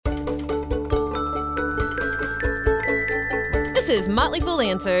This is Motley Fool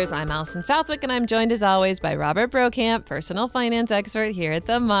Answers. I'm Allison Southwick, and I'm joined as always by Robert Brokamp, personal finance expert here at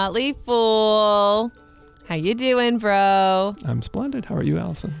the Motley Fool. How you doing, bro? I'm splendid. How are you,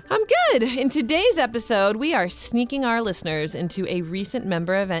 Allison? I'm good. In today's episode, we are sneaking our listeners into a recent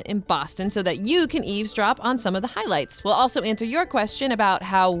member event in Boston so that you can eavesdrop on some of the highlights. We'll also answer your question about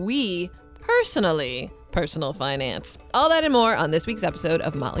how we personal finance. All that and more on this week's episode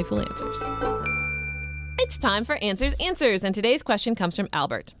of Motley Fool Answers. It's time for Answers, and today's question comes from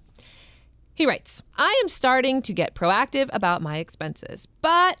Albert. He writes, I am starting to get proactive about my expenses,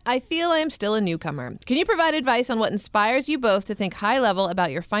 but I feel I am still a newcomer. Can you provide advice on what inspires you both to think high level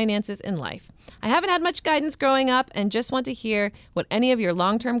about your finances in life? I haven't had much guidance growing up and just want to hear what any of your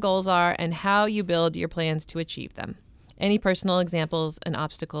long-term goals are and how you build your plans to achieve them. Any personal examples and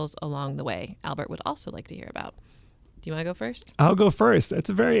obstacles along the way, Albert would also like to hear about. Do you want to go first? I'll go first. That's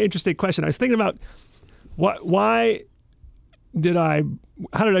a very interesting question. I was thinking about how did I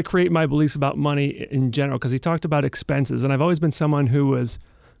create my beliefs about money in general? Because he talked about expenses, and I've always been someone who was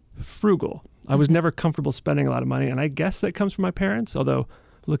frugal. I was never comfortable spending a lot of money, and I guess that comes from my parents, although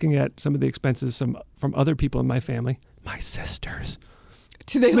looking at some of the expenses from other people in my family, my sisters.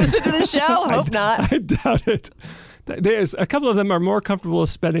 Do they listen to the show? Hope not. I doubt it. There's a couple of them are more comfortable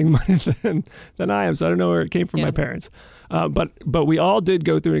spending money than I am, so I don't know where it came from my parents. But we all did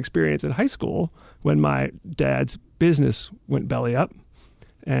go through an experience in high school when my dad's business went belly up,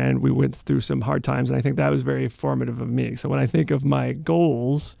 and we went through some hard times, and I think that was very formative of me. So when I think of my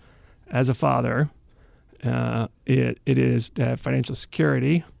goals as a father, it is to have financial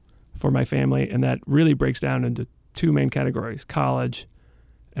security for my family, and that really breaks down into two main categories: college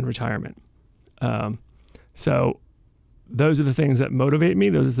and retirement. So those are the things that motivate me.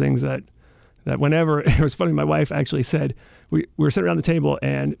 Those are the things that whenever, it was funny, my wife actually said, we were sitting around the table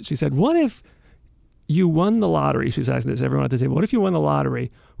and she said, what if you won the lottery? She was asking this, everyone at the table, what if you won the lottery?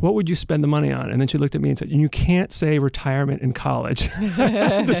 What would you spend the money on? And then she looked at me and said, you can't say retirement in college.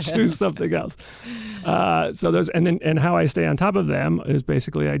 To choose something else. So those, and how I stay on top of them is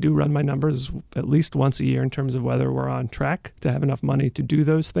basically I do run my numbers at least once a year in terms of whether we're on track to have enough money to do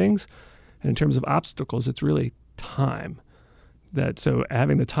those things. And in terms of obstacles, it's really time. So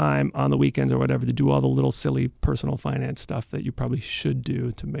having the time on the weekends or whatever to do all the little silly personal finance stuff that you probably should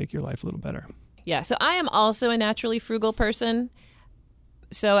do to make your life a little better. Yeah, so I am also a naturally frugal person.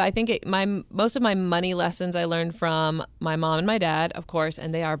 So I think most of my money lessons I learned from my mom and my dad, of course,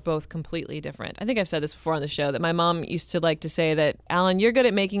 and they are both completely different. I think I've said this before on the show, that my mom used to like to say that, Alan, you're good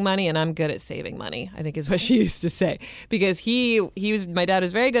at making money and I'm good at saving money, I think is what she used to say. Because my dad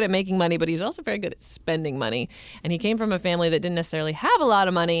was very good at making money, but he was also very good at spending money. And he came from a family that didn't necessarily have a lot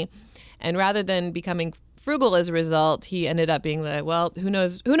of money. And rather than becoming frugal as a result, he ended up being who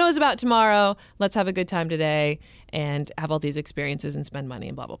knows about tomorrow? Let's have a good time today and have all these experiences and spend money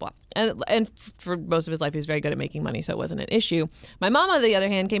and blah, blah, blah. And for most of his life, he was very good at making money, so it wasn't an issue. My mom, on the other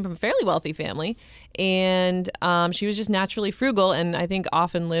hand, came from a fairly wealthy family, and she was just naturally frugal, and I think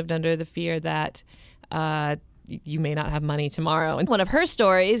often lived under the fear that you may not have money tomorrow. And one of her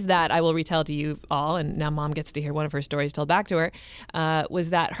stories that I will retell to you all, and now Mom gets to hear one of her stories told back to her, was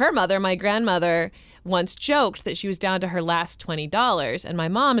that her mother, my grandmother, once joked that she was down to her last $20. And my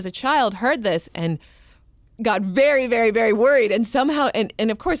mom, as a child, heard this and got very, very, very worried. And somehow, and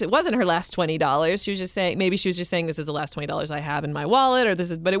of course, it wasn't her last $20. She was just saying, maybe she was just saying, this is the last $20 I have in my wallet,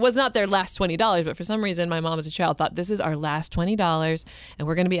 but it was not their last $20. But for some reason, my mom as a child thought, this is our last $20 and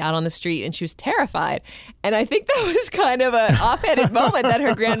we're going to be out on the street. And she was terrified. And I think that was kind of an offhanded comment that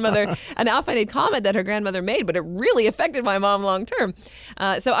an offhanded comment that her grandmother made, but it really affected my mom long term.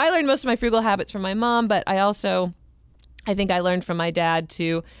 So I learned most of my frugal habits from my mom, but I think I learned from my dad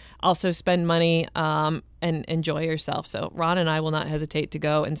to also spend money and enjoy yourself. So Ron and I will not hesitate to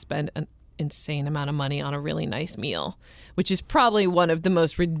go and spend an insane amount of money on a really nice meal, which is probably one of the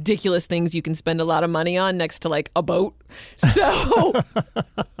most ridiculous things you can spend a lot of money on, next to like a boat. So,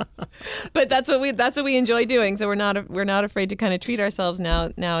 but that's what we enjoy doing. So we're not afraid to kind of treat ourselves now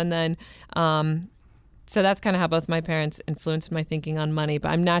and then. So that's kind of how both my parents influenced my thinking on money. But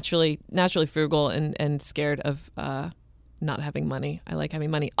I'm naturally frugal and scared of not having money. I like having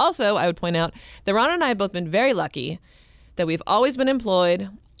money. Also, I would point out that Ron and I have both been very lucky that we've always been employed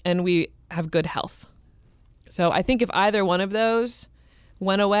and we have good health. So I think if either one of those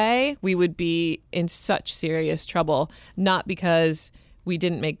went away, we would be in such serious trouble, not because we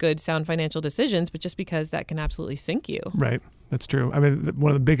didn't make good, sound financial decisions, but just because that can absolutely sink you. Right. That's true. I mean,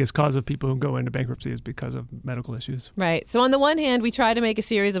 one of the biggest causes of people who go into bankruptcy is because of medical issues. Right. So on the one hand, we try to make a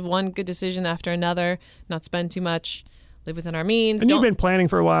series of one good decision after another, not spend too much, live within our means. And you've been planning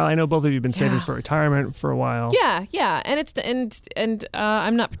for a while. I know both of you have been saving for retirement for a while. Yeah. And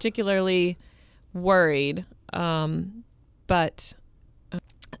I'm not particularly worried. But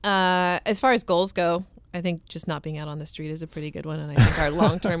as far as goals go, I think just not being out on the street is a pretty good one, and I think our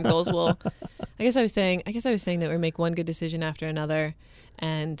long-term goals will. I guess I was saying that we make one good decision after another,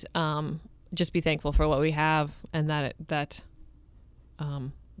 and just be thankful for what we have, and that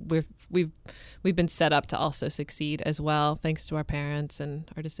we've been set up to also succeed as well, thanks to our parents and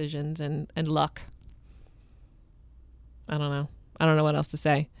our decisions and luck. I don't know what else to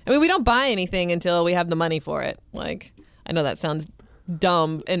say. I mean, we don't buy anything until we have the money for it. Like, I know that sounds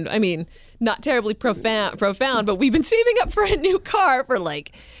dumb, and I mean, not terribly profound, but we've been saving up for a new car for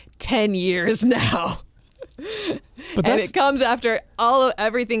like 10 years now. And it comes after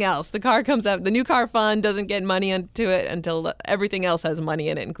everything else. The car comes out. The new car fund doesn't get money into it until everything else has money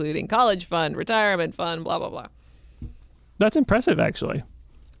in it, including college fund, retirement fund, blah blah blah. That's impressive, actually.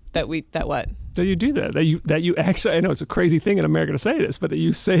 That what? That you do that. That you actually. I know it's a crazy thing in America to say this, but that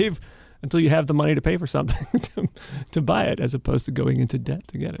you save until you have the money to pay for something to buy it, as opposed to going into debt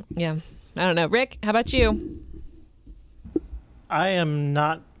to get it. Yeah, I don't know. Rick, how about you? I am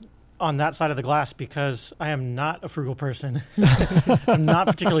not on that side of the glass because I am not a frugal person. I'm not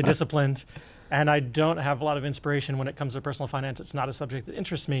particularly disciplined, and I don't have a lot of inspiration when it comes to personal finance. It's not a subject that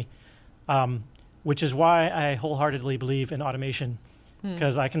interests me, which is why I wholeheartedly believe in automation,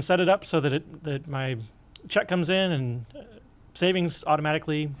 because I can set it up so that my check comes in and savings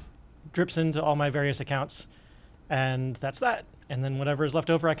automatically drips into all my various accounts, and that's that. And then whatever is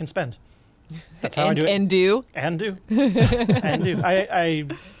left over, I can spend. That's how I do it. And do. I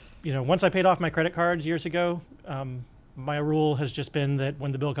once I paid off my credit cards years ago, my rule has just been that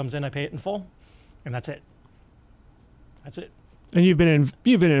when the bill comes in, I pay it in full, and that's it. That's it. And you've been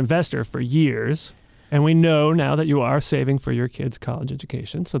an investor for years, and we know now that you are saving for your kids' college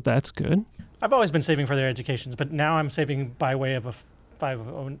education, so that's good. I've always been saving for their educations, but now I'm saving by way of a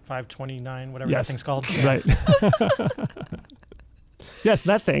 529, whatever that thing's called. Right. Yes,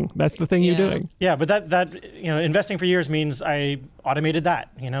 that thing. That's the thing you're doing. Yeah, but that investing for years means I automated that.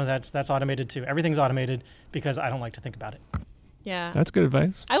 That's automated too. Everything's automated because I don't like to think about it. Yeah. That's good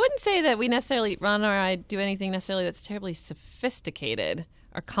advice. I wouldn't say that we necessarily, Ron or I, do anything necessarily that's terribly sophisticated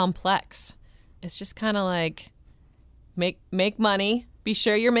or complex. It's just kind of like make money, be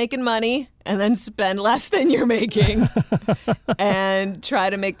sure you're making money, and then spend less than you're making and try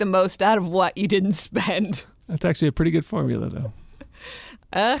to make the most out of what you didn't spend. That's actually a pretty good formula, though.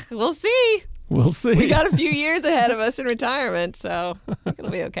 We'll see. We'll see. We got a few years ahead of us in retirement, so I think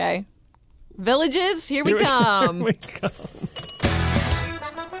it'll be okay. Villages, here we come. Here we come.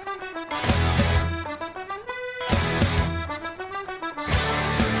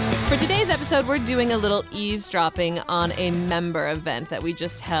 For today's episode, we're doing a little eavesdropping on a member event that we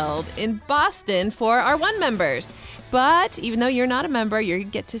just held in Boston for our One members. But even though you're not a member, you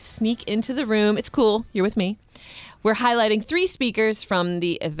get to sneak into the room. It's cool. You're with me. We're highlighting 3 speakers from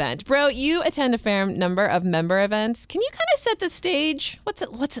the event. Bro, you attend a fair number of member events. Can you kind of set the stage?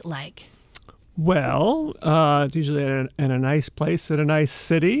 What's it like? Well, it's usually in a nice place at a nice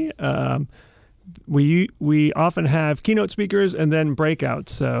city. We often have keynote speakers and then breakouts.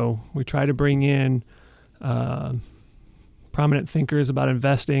 So we try to bring in prominent thinkers about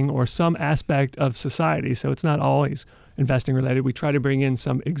investing or some aspect of society. So it's not always investing related. We try to bring in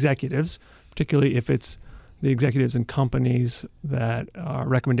some executives, particularly if it's the executives in companies that are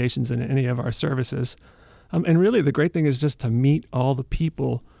recommendations in any of our services. And really the great thing is just to meet all the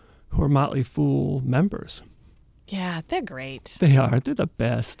people who are Motley Fool members. Yeah, they're great. They are. They're the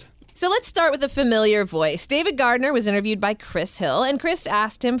best. So let's start with a familiar voice. David Gardner was interviewed by Chris Hill, and Chris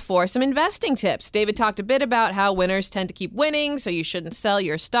asked him for some investing tips. David talked a bit about how winners tend to keep winning, so you shouldn't sell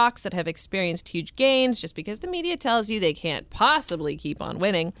your stocks that have experienced huge gains just because the media tells you they can't possibly keep on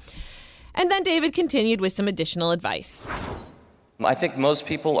winning. And then David continued with some additional advice. I think most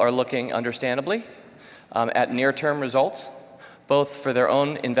people are looking, understandably, at near-term results, both for their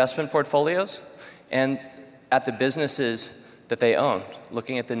own investment portfolios and at the businesses that they own,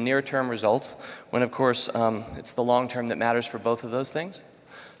 looking at the near-term results, when, of course, it's the long-term that matters for both of those things.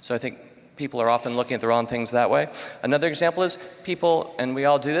 So I think people are often looking at the wrong things that way. Another example is people, and we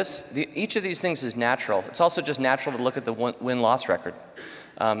all do this, each of these things is natural. It's also just natural to look at the win-loss record.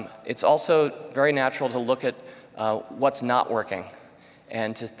 It's also very natural to look at what's not working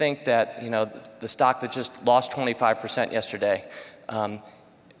and to think that, the stock that just lost 25% yesterday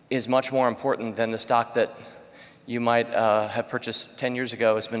is much more important than the stock that you might have purchased 10 years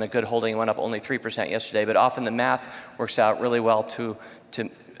ago. Has been a good holding and went up only 3% yesterday. But often the math works out really well to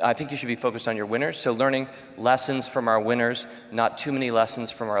I think you should be focused on your winners. So learning lessons from our winners, not too many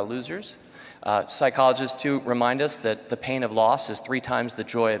lessons from our losers. Psychologists too remind us that the pain of loss is 3 times the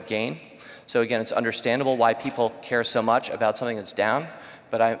joy of gain. So again, it's understandable why people care so much about something that's down,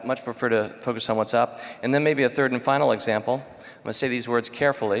 but I much prefer to focus on what's up. And then maybe a third and final example. I'm going to say these words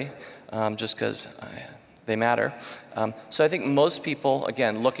carefully, just because they matter. So I think most people,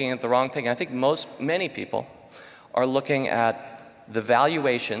 again, looking at the wrong thing, I think many people are looking at the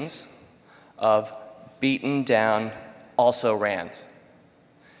valuations of beaten down also-rans.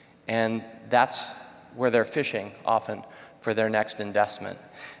 And that's where they're fishing often for their next investment.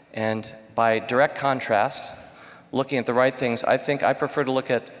 And by direct contrast, looking at the right things, I think I prefer to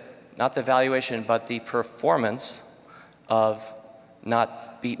look at not the valuation, but the performance of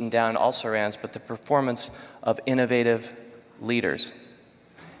not beaten down also-rans, but the performance of innovative leaders.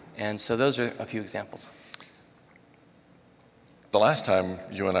 And so those are a few examples. The last time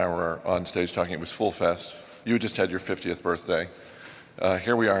you and I were on stage talking, it was Full Fest. You just had your 50th birthday.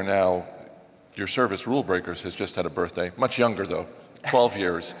 Here we are now. Your service, Rule Breakers, has just had a birthday. Much younger, though, 12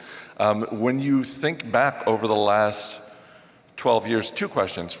 years. When you think back over the last 12 years, 2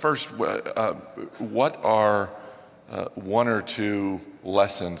 questions. First, what are 1 or 2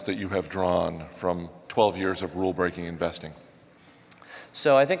 lessons that you have drawn from 12 years of rule-breaking investing?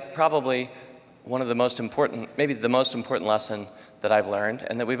 So I think probably one of the most important, maybe the most important lesson that I've learned,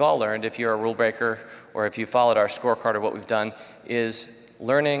 and that we've all learned if you're a rule breaker or if you followed our scorecard or what we've done, is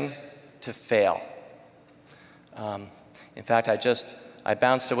learning to fail. In fact, I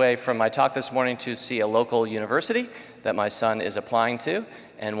bounced away from my talk this morning to see a local university that my son is applying to,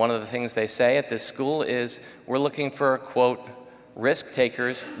 and one of the things they say at this school is, we're looking for, quote, risk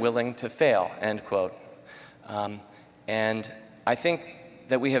takers willing to fail, end quote. And I think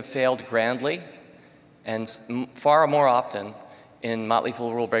that we have failed grandly and far more often in Motley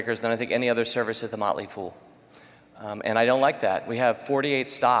Fool Rule Breakers than I think any other service at the Motley Fool. And I don't like that. We have 48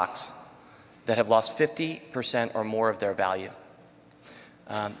 stocks that have lost 50% or more of their value.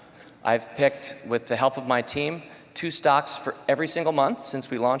 I've picked, with the help of my team, 2 stocks for every single month since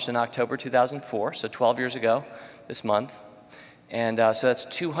we launched in October 2004, so 12 years ago this month. And so that's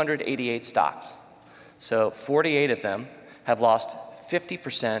 288 stocks. So 48 of them have lost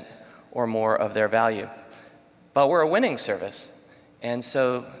 50% or more of their value. But we're a winning service. And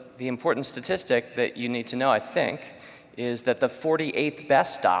so the important statistic that you need to know, I think, is that the 48th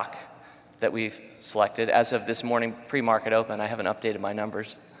best stock that we've selected as of this morning pre-market open, I haven't updated my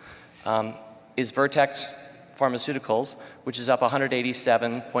numbers, is Vertex Pharmaceuticals, which is up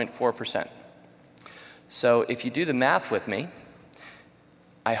 187.4%. So if you do the math with me,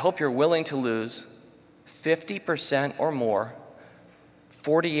 I hope you're willing to lose 50% or more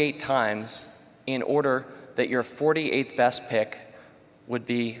 48 times in order that your 48th best pick would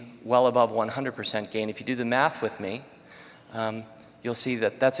be well above 100% gain. If you do the math with me, you'll see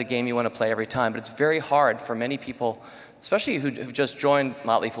that that's a game you want to play every time. But it's very hard for many people, especially who've just joined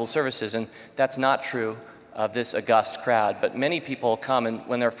Motley Fool Services, and that's not true of this august crowd. But many people come, and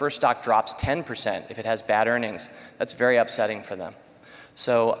when their first stock drops 10%, if it has bad earnings, that's very upsetting for them.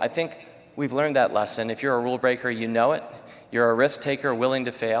 So I think we've learned that lesson. If you're a rule breaker, you know it. You're a risk taker willing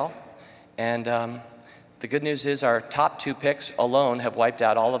to fail. And the good news is our top 2 picks alone have wiped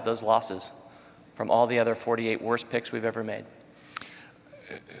out all of those losses from all the other 48 worst picks we've ever made.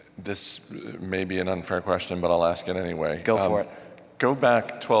 This may be an unfair question, but I'll ask it anyway. Go for it. Go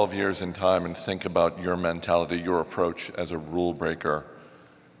back 12 years in time and think about your mentality, your approach as a rule breaker.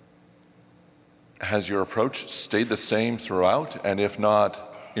 Has your approach stayed the same throughout? And if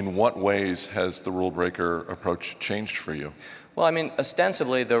not, in what ways has the rule breaker approach changed for you? Well, I mean,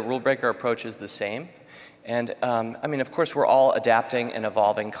 ostensibly, the rule breaker approach is the same. And I mean, of course, we're all adapting and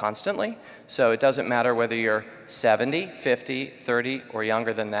evolving constantly. So it doesn't matter whether you're 70, 50, 30, or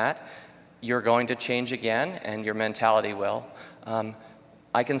younger than that. You're going to change again, and your mentality will.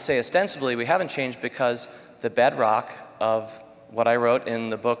 I can say ostensibly we haven't changed because the bedrock of what I wrote in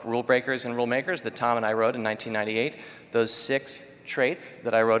the book Rule Breakers and Rule Makers that Tom and I wrote in 1998, those 6 traits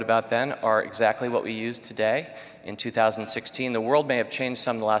that I wrote about then are exactly what we use today in 2016. The world may have changed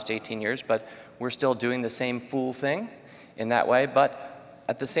some in the last 18 years, but we're still doing the same fool thing in that way. But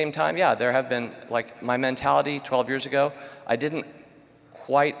at the same time, yeah, there have been, like my mentality 12 years ago, I didn't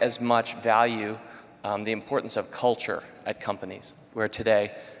quite as much value the importance of culture at companies, where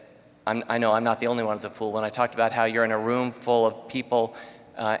today, I know I'm not the only one of the fool. When I talked about how you're in a room full of people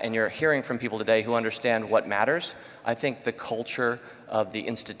and you're hearing from people today who understand what matters, I think the culture of the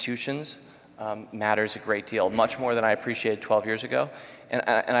institutions matters a great deal, much more than I appreciated 12 years ago.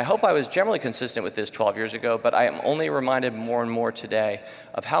 And I hope I was generally consistent with this 12 years ago, but I am only reminded more and more today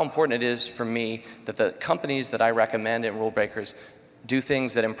of how important it is for me that the companies that I recommend in Rule Breakers do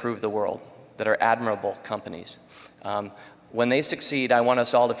things that improve the world, that are admirable companies. When they succeed, I want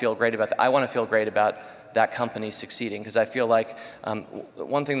us all to feel great about that. I want to feel great about that company succeeding, because I feel like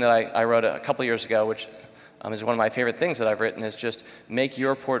one thing that I wrote a couple years ago, which is one of my favorite things that I've written, is just make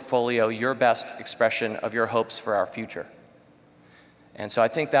your portfolio your best expression of your hopes for our future. And so I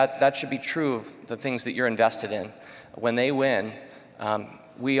think that should be true of the things that you're invested in. When they win,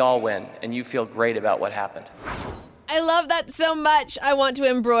 we all win, and you feel great about what happened. I love that so much. I want to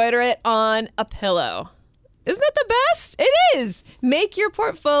embroider it on a pillow. Isn't that the best? It is. Make your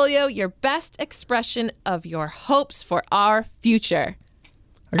portfolio your best expression of your hopes for our future.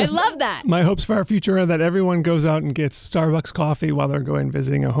 I love that. My hopes for our future are that everyone goes out and gets Starbucks coffee while they're going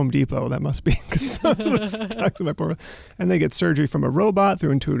visiting a Home Depot. That must be because those are the stocks in my portfolio. And they get surgery from a robot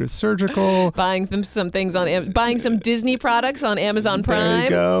through Intuitive Surgical. Buying them some things on buying some Disney products on Amazon Prime. There you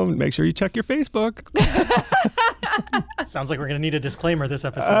go. Make sure you check your Facebook. Sounds like we're going to need a disclaimer this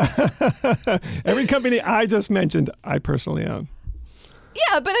episode. Every company I just mentioned, I personally own.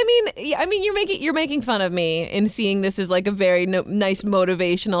 Yeah, but I mean, you're making fun of me in seeing this as like a very nice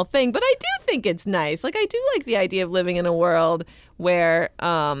motivational thing. But I do think it's nice. Like I do like the idea of living in a world where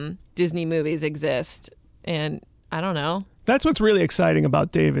Disney movies exist, and I don't know. That's what's really exciting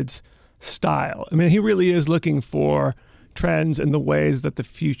about David's style. I mean, he really is looking for trends and the ways that the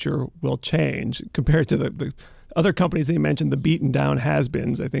future will change compared to the other companies that he mentioned, the beaten down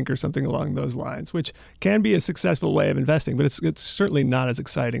has-beens, I think, or something along those lines, which can be a successful way of investing, but it's certainly not as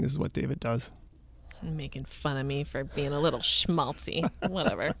exciting as what David does. You're making fun of me for being a little schmaltzy.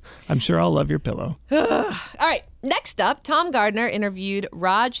 Whatever. I'm sure I'll love your pillow. All right. Next up, Tom Gardner interviewed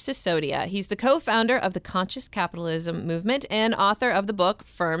Raj Sisodia. He's the co-founder of the Conscious Capitalism movement and author of the book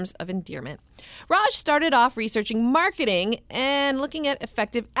Firms of Endearment. Raj started off researching marketing and looking at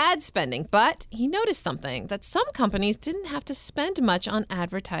effective ad spending, but he noticed something, that some companies didn't have to spend much on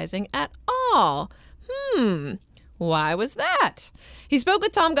advertising at all. Why was that? He spoke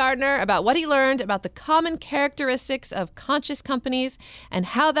with Tom Gardner about what he learned about the common characteristics of conscious companies and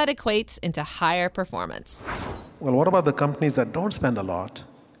how that equates into higher performance. Well, what about the companies that don't spend a lot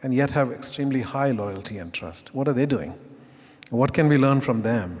and yet have extremely high loyalty and trust? What are they doing? What can we learn from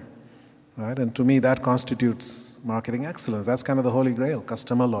them? Right? And to me, that constitutes marketing excellence. That's kind of the holy grail,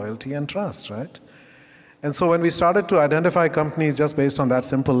 customer loyalty and trust, right? And so when we started to identify companies just based on that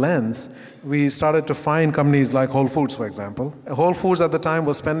simple lens, we started to find companies like Whole Foods, for example. Whole Foods at the time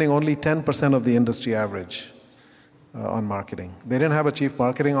was spending only 10% of the industry average on marketing. They didn't have a chief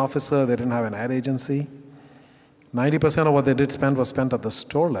marketing officer. They didn't have an ad agency. 90% of what they did spend was spent at the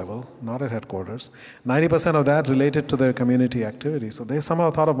store level, not at headquarters. 90% of that related to their community activity. So they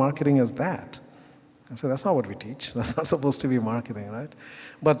somehow thought of marketing as that. I said, that's not what we teach. That's not supposed to be marketing, right?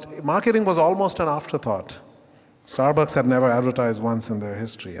 But marketing was almost an afterthought. Starbucks had never advertised once in their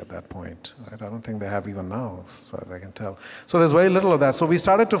history at that point, right? I don't think they have even now, as far as I can tell. So there's very little of that. So we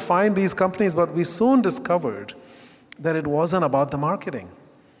started to find these companies, but we soon discovered that it wasn't about the marketing.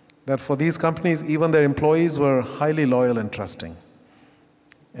 That for these companies, even their employees were highly loyal and trusting.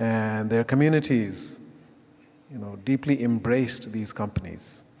 And their communities, deeply embraced these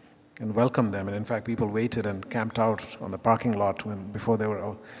companies and welcomed them. And in fact, people waited and camped out on the parking lot before there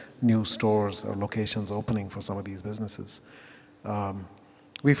were new stores or locations opening for some of these businesses.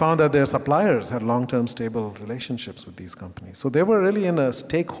 We found that their suppliers had long-term stable relationships with these companies. So they were really in a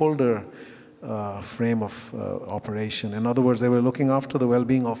stakeholder frame of operation. In other words, they were looking after the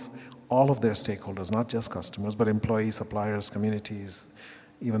well-being of all of their stakeholders, not just customers, but employees, suppliers, communities,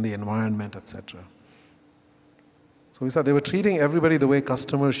 even the environment, etc. So we said they were treating everybody the way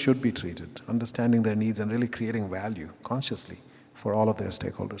customers should be treated, understanding their needs and really creating value consciously for all of their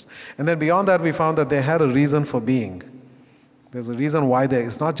stakeholders. And then beyond that, we found that they had a reason for being. There's a reason why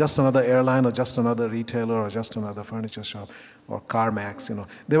it's not just another airline or just another retailer or just another furniture shop or CarMax.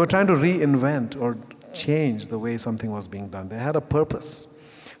 They were trying to reinvent or change the way something was being done. They had a purpose.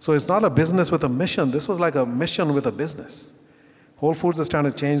 So it's not a business with a mission. This was like a mission with a business. Whole Foods is trying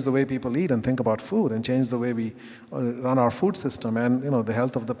to change the way people eat and think about food and change the way we run our food system and the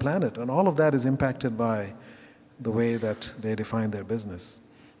health of the planet. And all of that is impacted by the way that they define their business.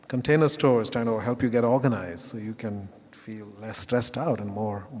 Container Store is trying to help you get organized so you can feel less stressed out and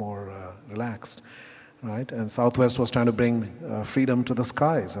more relaxed, right? And Southwest was trying to bring freedom to the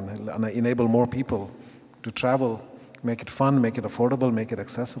skies and enable more people to travel, make it fun, make it affordable, make it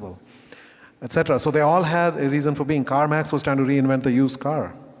accessible, etc. So they all had a reason for being. CarMax was trying to reinvent the used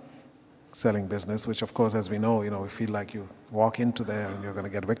car. selling business, which of course, as we know, we feel like you walk into there and you're going to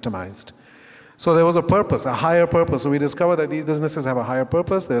get victimized. So there was a purpose, a higher purpose. So we discovered that these businesses have a higher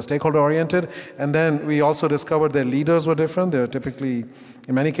purpose. They're stakeholder-oriented. And then we also discovered their leaders were different. They're typically,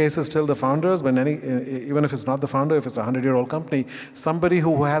 in many cases, still the founders. But even if it's not the founder, if it's a 100-year-old company, somebody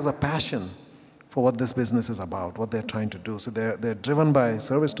who has a passion for what this business is about, what they're trying to do. So they're driven by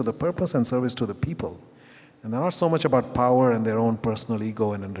service to the purpose and service to the people. And they're not so much about power and their own personal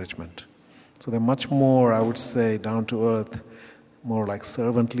ego and enrichment. So they're much more, I would say, down to earth, more like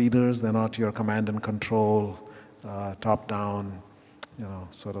servant leaders. They're not your command and control, top-down,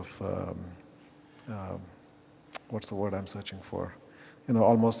 sort of, what's the word I'm searching for?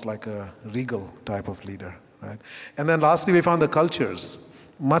 Almost like a regal type of leader, right? And then lastly, we found the cultures.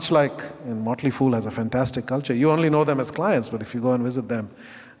 Much like, and Motley Fool has a fantastic culture. You only know them as clients, but if you go and visit them,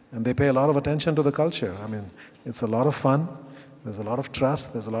 and they pay a lot of attention to the culture. I mean, it's a lot of fun. There's a lot of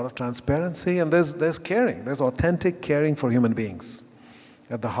trust, there's a lot of transparency, and there's caring. There's authentic caring for human beings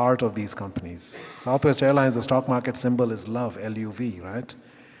at the heart of these companies. Southwest Airlines, the stock market symbol is love, L-U-V, right?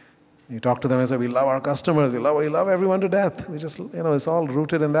 You talk to them and say, we love our customers, we love everyone to death. We just, it's all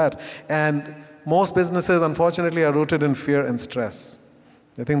rooted in that. And most businesses, unfortunately, are rooted in fear and stress.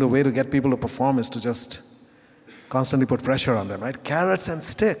 I think the way to get people to perform is to just constantly put pressure on them, right? Carrots and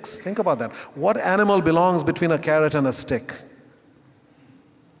sticks. Think about that. What animal belongs between a carrot and a stick?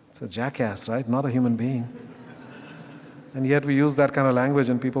 It's a jackass, right? Not a human being. And yet we use that kind of language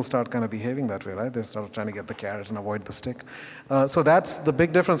and people start kind of behaving that way, right? They start trying to get the carrot and avoid the stick. So that's the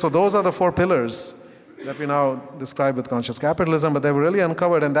big difference. So those are the 4 pillars that we now describe with conscious capitalism, but they were really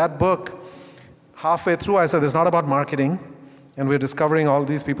uncovered. And that book, halfway through, I said, it's not about marketing. And we're discovering all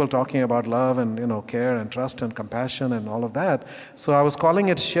these people talking about love and care and trust and compassion and all of that. So I was calling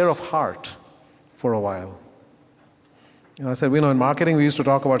it share of heart for a while. I said, in marketing, we used to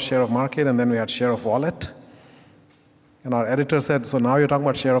talk about share of market, and then we had share of wallet. And our editor said, so now you're talking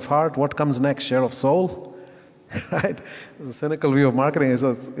about share of heart. What comes next? Share of soul? Right? The cynical view of marketing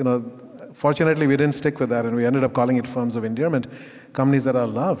is, fortunately, we didn't stick with that, and we ended up calling it firms of endearment, companies that are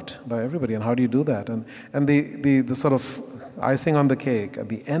loved by everybody. And how do you do that? And the sort of icing on the cake, at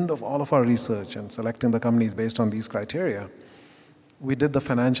the end of all of our research and selecting the companies based on these criteria, we did the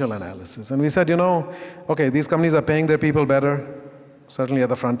financial analysis. And we said, okay, these companies are paying their people better, certainly at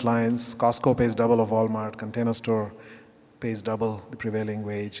the front lines. Costco pays double of Walmart. Container Store pays double the prevailing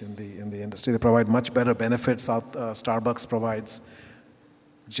wage in the industry. They provide much better benefits. Starbucks provides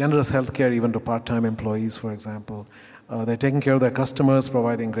generous health care even to part-time employees, for example. They're taking care of their customers,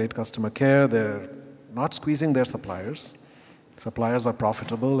 providing great customer care. They're not squeezing their suppliers. Suppliers are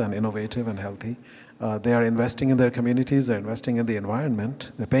profitable and innovative and healthy. They are investing in their communities. They're investing in the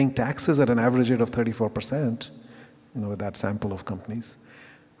environment. They're paying taxes at an average rate of 34%, with that sample of companies.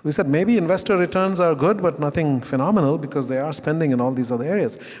 We said maybe investor returns are good, but nothing phenomenal because they are spending in all these other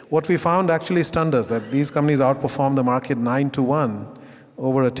areas. What we found actually stunned us, that these companies outperformed the market 9-1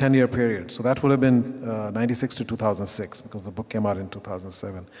 over a 10-year period. So that would have been 96 to 2006, because the book came out in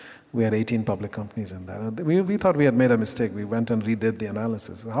 2007. We had 18 public companies in that. And we thought we had made a mistake. We went and redid the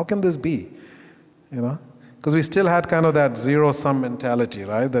analysis. How can this be? Because we still had kind of that zero-sum mentality,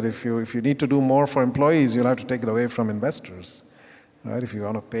 right? That if you need to do more for employees, you'll have to take it away from investors, right? If you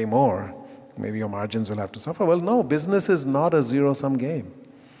want to pay more, maybe your margins will have to suffer. Well, no, business is not a zero-sum game.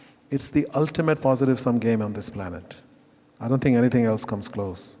 It's the ultimate positive-sum game on this planet. I don't think anything else comes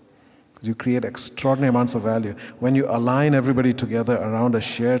close. Because you create extraordinary amounts of value. When you align everybody together around a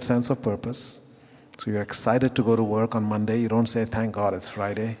shared sense of purpose, so you're excited to go to work on Monday, you don't say, thank God it's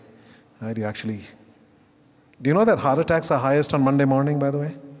Friday, right? You actually... Do you know that heart attacks are highest on Monday morning, by the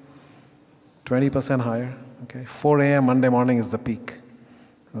way? 20% higher, okay? 4 a.m. Monday morning is the peak,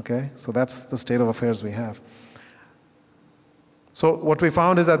 okay? So that's the state of affairs we have. So what we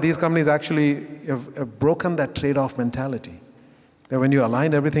found is that these companies actually have broken that trade-off mentality. That when you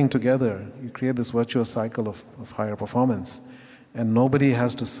align everything together, you create this virtuous cycle of higher performance. And nobody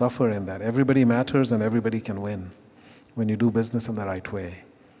has to suffer in that. Everybody matters and everybody can win when you do business in the right way.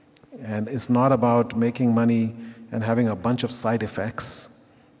 And it's not about making money and having a bunch of side effects.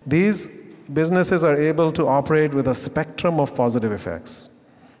 These businesses are able to operate with a spectrum of positive effects.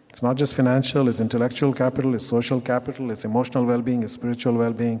 It's not just financial, it's intellectual capital, it's social capital, it's emotional well-being, it's spiritual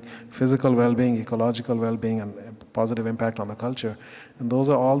well-being, physical well-being, ecological well-being, and positive impact on the culture. And those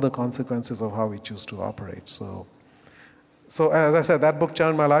are all the consequences of how we choose to operate. So as I said, that book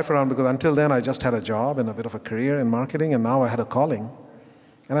turned my life around, because until then I just had a job and a bit of a career in marketing, and now I had a calling.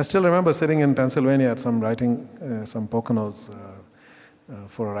 And I still remember sitting in Pennsylvania at some Poconos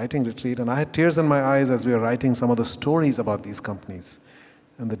for a writing retreat, and I had tears in my eyes as we were writing some of the stories about these companies.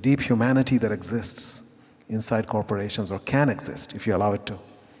 and the deep humanity that exists inside corporations, or can exist if you allow it to.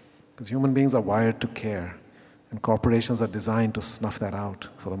 Because human beings are wired to care, and corporations are designed to snuff that out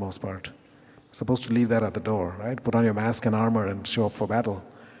for the most part. You're supposed to leave that at the door, right? Put on your mask and armor and show up for battle.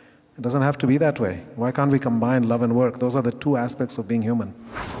 It doesn't have to be that way. Why can't we combine love and work? Those are the two aspects of being human.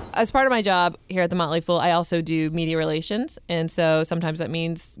 As part of my job here at The Motley Fool, I also do media relations. And so sometimes that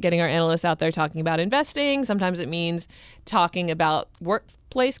means getting our analysts out there talking about investing. Sometimes it means talking about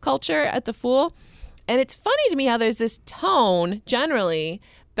workplace culture at The Fool. And it's funny to me how there's this tone generally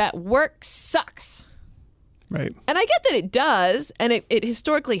that work sucks. Right. And I get that it does. And it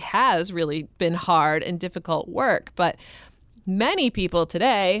historically has really been hard and difficult work. But many people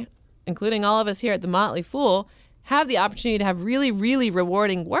today, including all of us here at The Motley Fool, have the opportunity to have really, really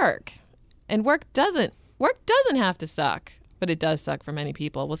rewarding work. And work doesn't have to suck, but it does suck for many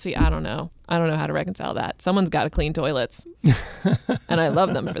people. We'll see. I don't know how to reconcile that. Someone's got to clean toilets. And I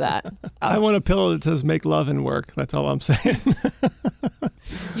love them for that. I want a pillow that says make love and work. That's all I'm saying.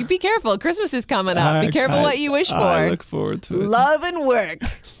 You be careful. Christmas is coming up. Be careful what you wish for. I look forward to it. Love and work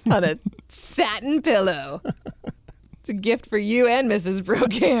on a satin pillow. It's a gift for you and Mrs.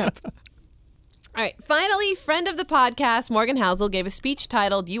 Brokamp. All right. Finally, friend of the podcast, Morgan Housel, gave a speech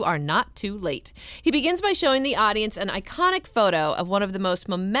titled, "You Are Not Too Late." He begins by showing the audience an iconic photo of one of the most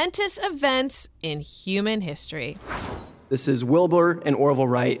momentous events in human history. This is Wilbur and Orville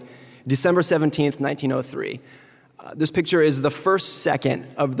Wright, December 17th, 1903. This picture is the first second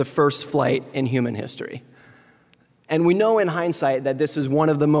of the first flight in human history. And we know in hindsight that this is one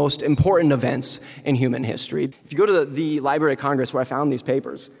of the most important events in human history. If you go to the Library of Congress where I found these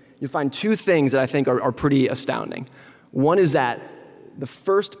papers, you'll find two things that I think are pretty astounding. One is that the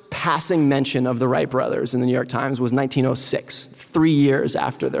first passing mention of the Wright brothers in the New York Times was 1906, 3 years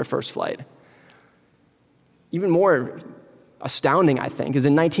after their first flight. Even more astounding, I think, is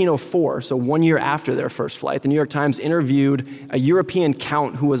in 1904, so 1 year after their first flight, the New York Times interviewed a European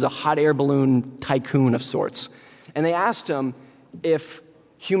count who was a hot air balloon tycoon of sorts. And they asked him if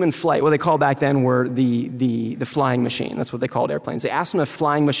human flight, what they called back then were the flying machine. That's what they called airplanes. They asked him if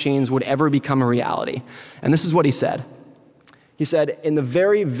flying machines would ever become a reality. And this is what he said. He said, "In the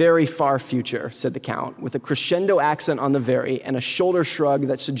very, very far future," said the Count, with a crescendo accent on the very and a shoulder shrug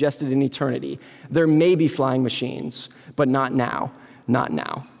that suggested an eternity, "there may be flying machines, but not now, not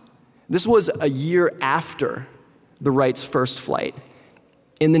now." This was a year after the Wrights' first flight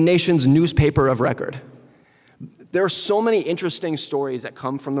in the nation's newspaper of record. There are so many interesting stories that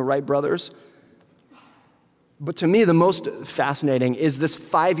come from the Wright brothers, but to me the most fascinating is this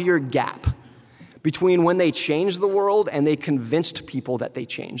 5-year gap between when they changed the world and they convinced people that they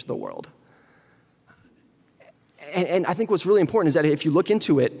changed the world. And I think what's really important is that if you look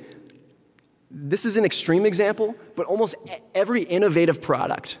into it, this is an extreme example, but almost every innovative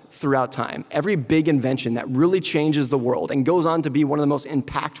product throughout time, every big invention that really changes the world and goes on to be one of the most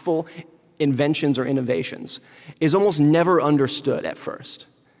impactful inventions or innovations is almost never understood at first.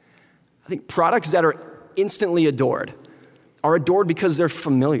 I think products that are instantly adored are adored because they're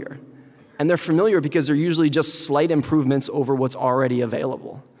familiar. And they're familiar because they're usually just slight improvements over what's already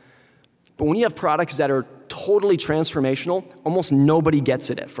available. But when you have products that are totally transformational, almost nobody gets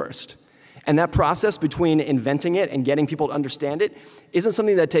it at first. And that process between inventing it and getting people to understand it isn't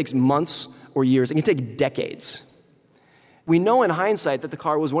something that takes months or years. It can take decades. We know in hindsight that the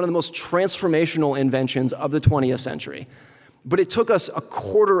car was one of the most transformational inventions of the 20th century. But it took us a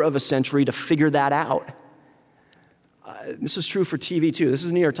quarter of a century to figure that out. This was true for TV, too. This is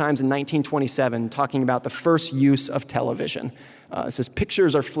the New York Times in 1927 talking about the first use of television. It says,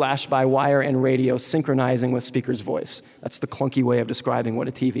 "Pictures are flashed by wire and radio synchronizing with speaker's voice." That's the clunky way of describing what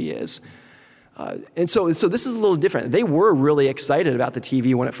a TV is. And so this is a little different. They were really excited about the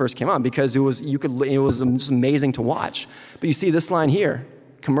TV when it first came on because it was just amazing to watch. But you see this line here,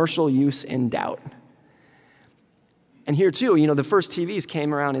 "commercial use in doubt." And here too, the first TVs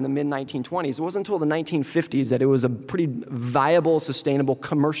came around in the mid-1920s. It wasn't until the 1950s that it was a pretty viable, sustainable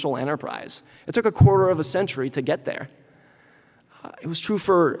commercial enterprise. It took a quarter of a century to get there. It was true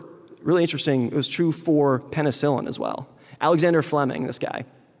for, really interesting, it was true for penicillin as well. Alexander Fleming, this guy,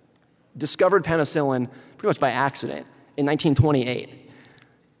 discovered penicillin pretty much by accident in 1928.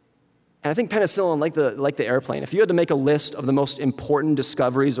 And I think penicillin, like the airplane, if you had to make a list of the most important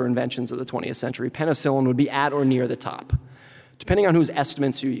discoveries or inventions of the 20th century, penicillin would be at or near the top. Depending on whose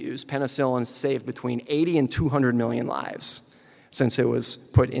estimates you use, penicillin saved between 80 and 200 million lives since it was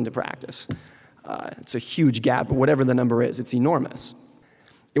put into practice. It's a huge gap, but whatever the number is, it's enormous.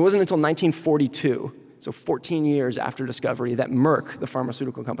 It wasn't until 1942, so 14 years after discovery, that Merck, the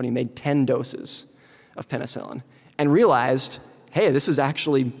pharmaceutical company, made 10 doses of penicillin and realized hey, this is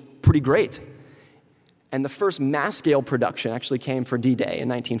actually pretty great. And the first mass-scale production actually came for D-Day in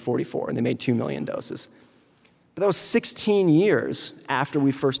 1944, and they made 2 million doses. But that was 16 years after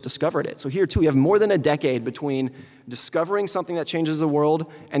we first discovered it. So here, too, we have more than a decade between discovering something that changes the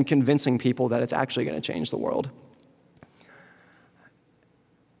world and convincing people that it's actually going to change the world.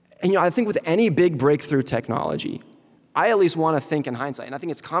 And I think with any big breakthrough technology, I at least want to think in hindsight, and I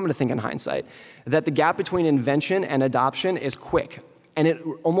think it's common to think in hindsight, that the gap between invention and adoption is quick, and it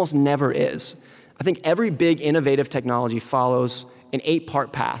almost never is. I think every big innovative technology follows an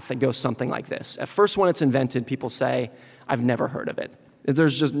 8-part path that goes something like this. At first, when it's invented, people say, I've never heard of it.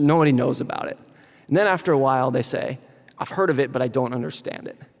 There's just nobody knows about it. And then after a while, they say, I've heard of it, but I don't understand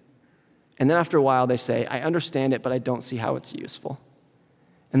it. And then after a while, they say, I understand it, but I don't see how it's useful.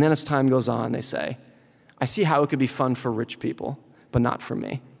 And then as time goes on, they say, I see how it could be fun for rich people, but not for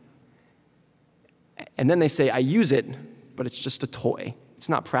me. And then they say, I use it, but it's just a toy. It's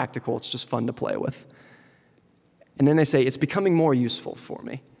not practical, it's just fun to play with. And then they say, it's becoming more useful for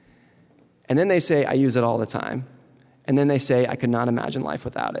me. And then they say, I use it all the time. And then they say, I could not imagine life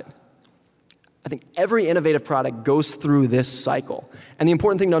without it. I think every innovative product goes through this cycle. And the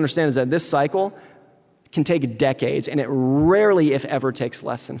important thing to understand is that this cycle can take decades, and it rarely, if ever, takes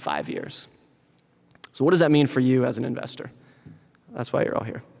less than 5 years. So what does that mean for you as an investor? That's why you're all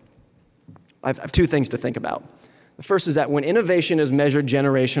here. I have 2 things to think about. The first is that when innovation is measured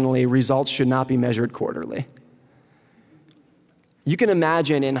generationally, results should not be measured quarterly. You can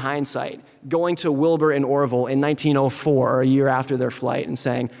imagine in hindsight going to Wilbur and Orville in 1904, or a year after their flight, and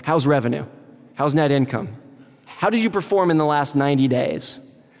saying, how's revenue? How's net income? How did you perform in the last 90 days?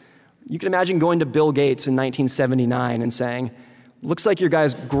 You can imagine going to Bill Gates in 1979 and saying, looks like your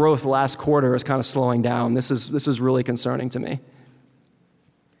guys' growth last quarter is kind of slowing down. This is really concerning to me.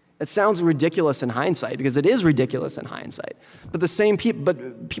 It sounds ridiculous in hindsight, because it is ridiculous in hindsight.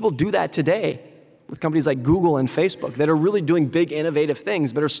 But people do that today with companies like Google and Facebook that are really doing big innovative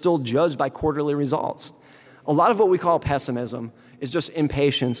things but are still judged by quarterly results. A lot of what we call pessimism is just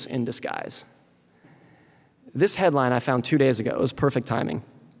impatience in disguise. This headline I found 2 days ago. It was perfect timing.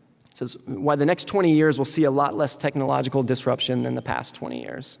 It says, why the next 20 years will see a lot less technological disruption than the past 20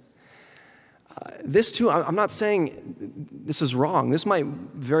 years. This too, I'm not saying this is wrong. This might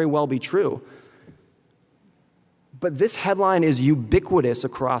very well be true. But this headline is ubiquitous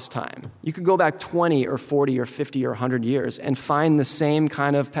across time. You could go back 20 or 40 or 50 or 100 years and find the same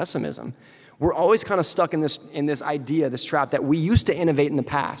kind of pessimism. We're always kind of stuck in this idea, this trap, that we used to innovate in the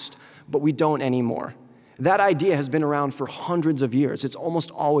past, but we don't anymore. That idea has been around for hundreds of years. It's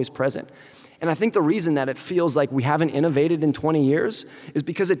almost always present. And I think the reason that it feels like we haven't innovated in 20 years is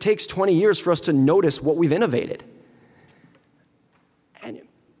because it takes 20 years for us to notice what we've innovated. And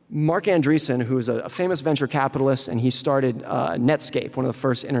Mark Andreessen, who's a famous venture capitalist, and he started Netscape, one of the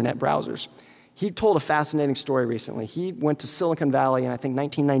first internet browsers. He told a fascinating story recently. He went to Silicon Valley in, I think,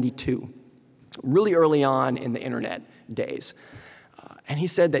 1992, really early on in the internet days. And he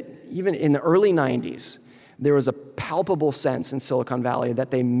said that even in the early 90s, there was a palpable sense in Silicon Valley that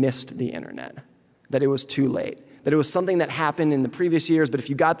they missed the internet, that it was too late, that it was something that happened in the previous years, but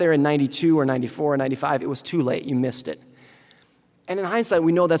if you got there in 92 or 94 or 95, it was too late, you missed it. And in hindsight,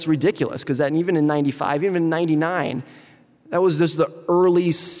 we know that's ridiculous, because even in 95, even in 99, that was just the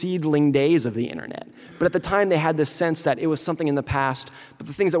early seedling days of the internet. But at the time, they had this sense that it was something in the past, but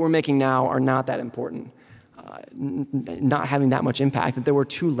the things that we're making now are not that important, not having that much impact, that they were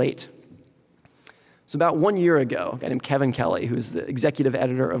too late. So about 1 year ago, a guy named Kevin Kelly, who's the executive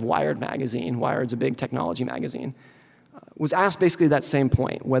editor of Wired magazine, Wired's a big technology magazine, was asked basically that same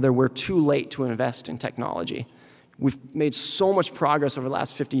point, whether we're too late to invest in technology. We've made so much progress over the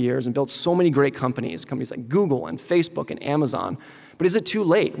last 50 years and built so many great companies like Google and Facebook and Amazon, but is it too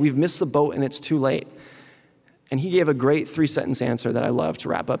late? We've missed the boat and it's too late. And he gave a great 3-sentence answer that I love to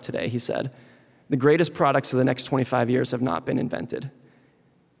wrap up today. He said, the greatest products of the next 25 years have not been invented.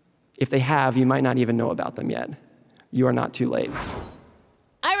 If they have, you might not even know about them yet. You are not too late.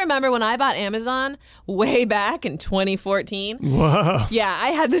 I remember when I bought Amazon way back in 2014. Whoa. Yeah, I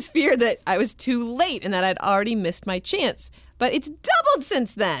had this fear that I was too late and that I'd already missed my chance. But it's doubled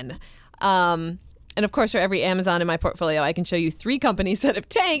since then. And of course, for every Amazon in my portfolio, I can show you 3 companies that have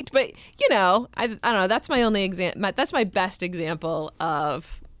tanked. But, I don't know. That's my only example. That's my best example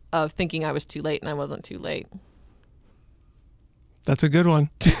of thinking I was too late and I wasn't too late. That's a good one.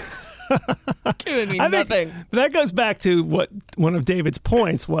 Giving me nothing. That goes back to what one of David's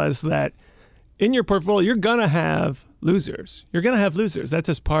points was, that in your portfolio, you're going to have losers. You're going to have losers. That's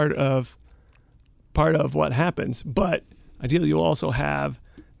just part of what happens. But ideally, you'll also have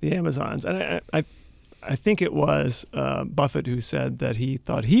the Amazons. And I think it was Buffett who said that he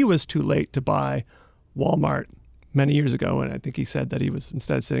thought he was too late to buy Walmart many years ago. And I think he said that he was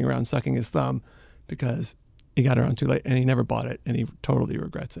instead sitting around sucking his thumb because he got around too late and he never bought it and he totally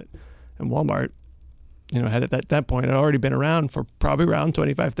regrets it. And Walmart, had at that point had already been around for probably around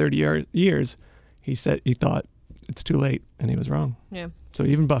 25, 30 years. He said he thought it's too late and he was wrong. Yeah. So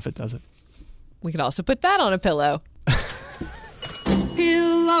even Buffett does it. We could also put that on a pillow.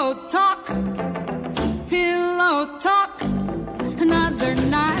 Pillow talk. Pillow talk. Another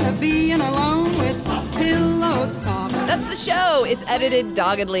night of being alone with Pillow Talk. That's the show. It's edited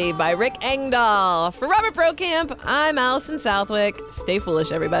doggedly by Rick Engdahl. For Robert Brokamp, I'm Allison Southwick. Stay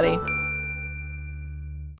foolish, everybody.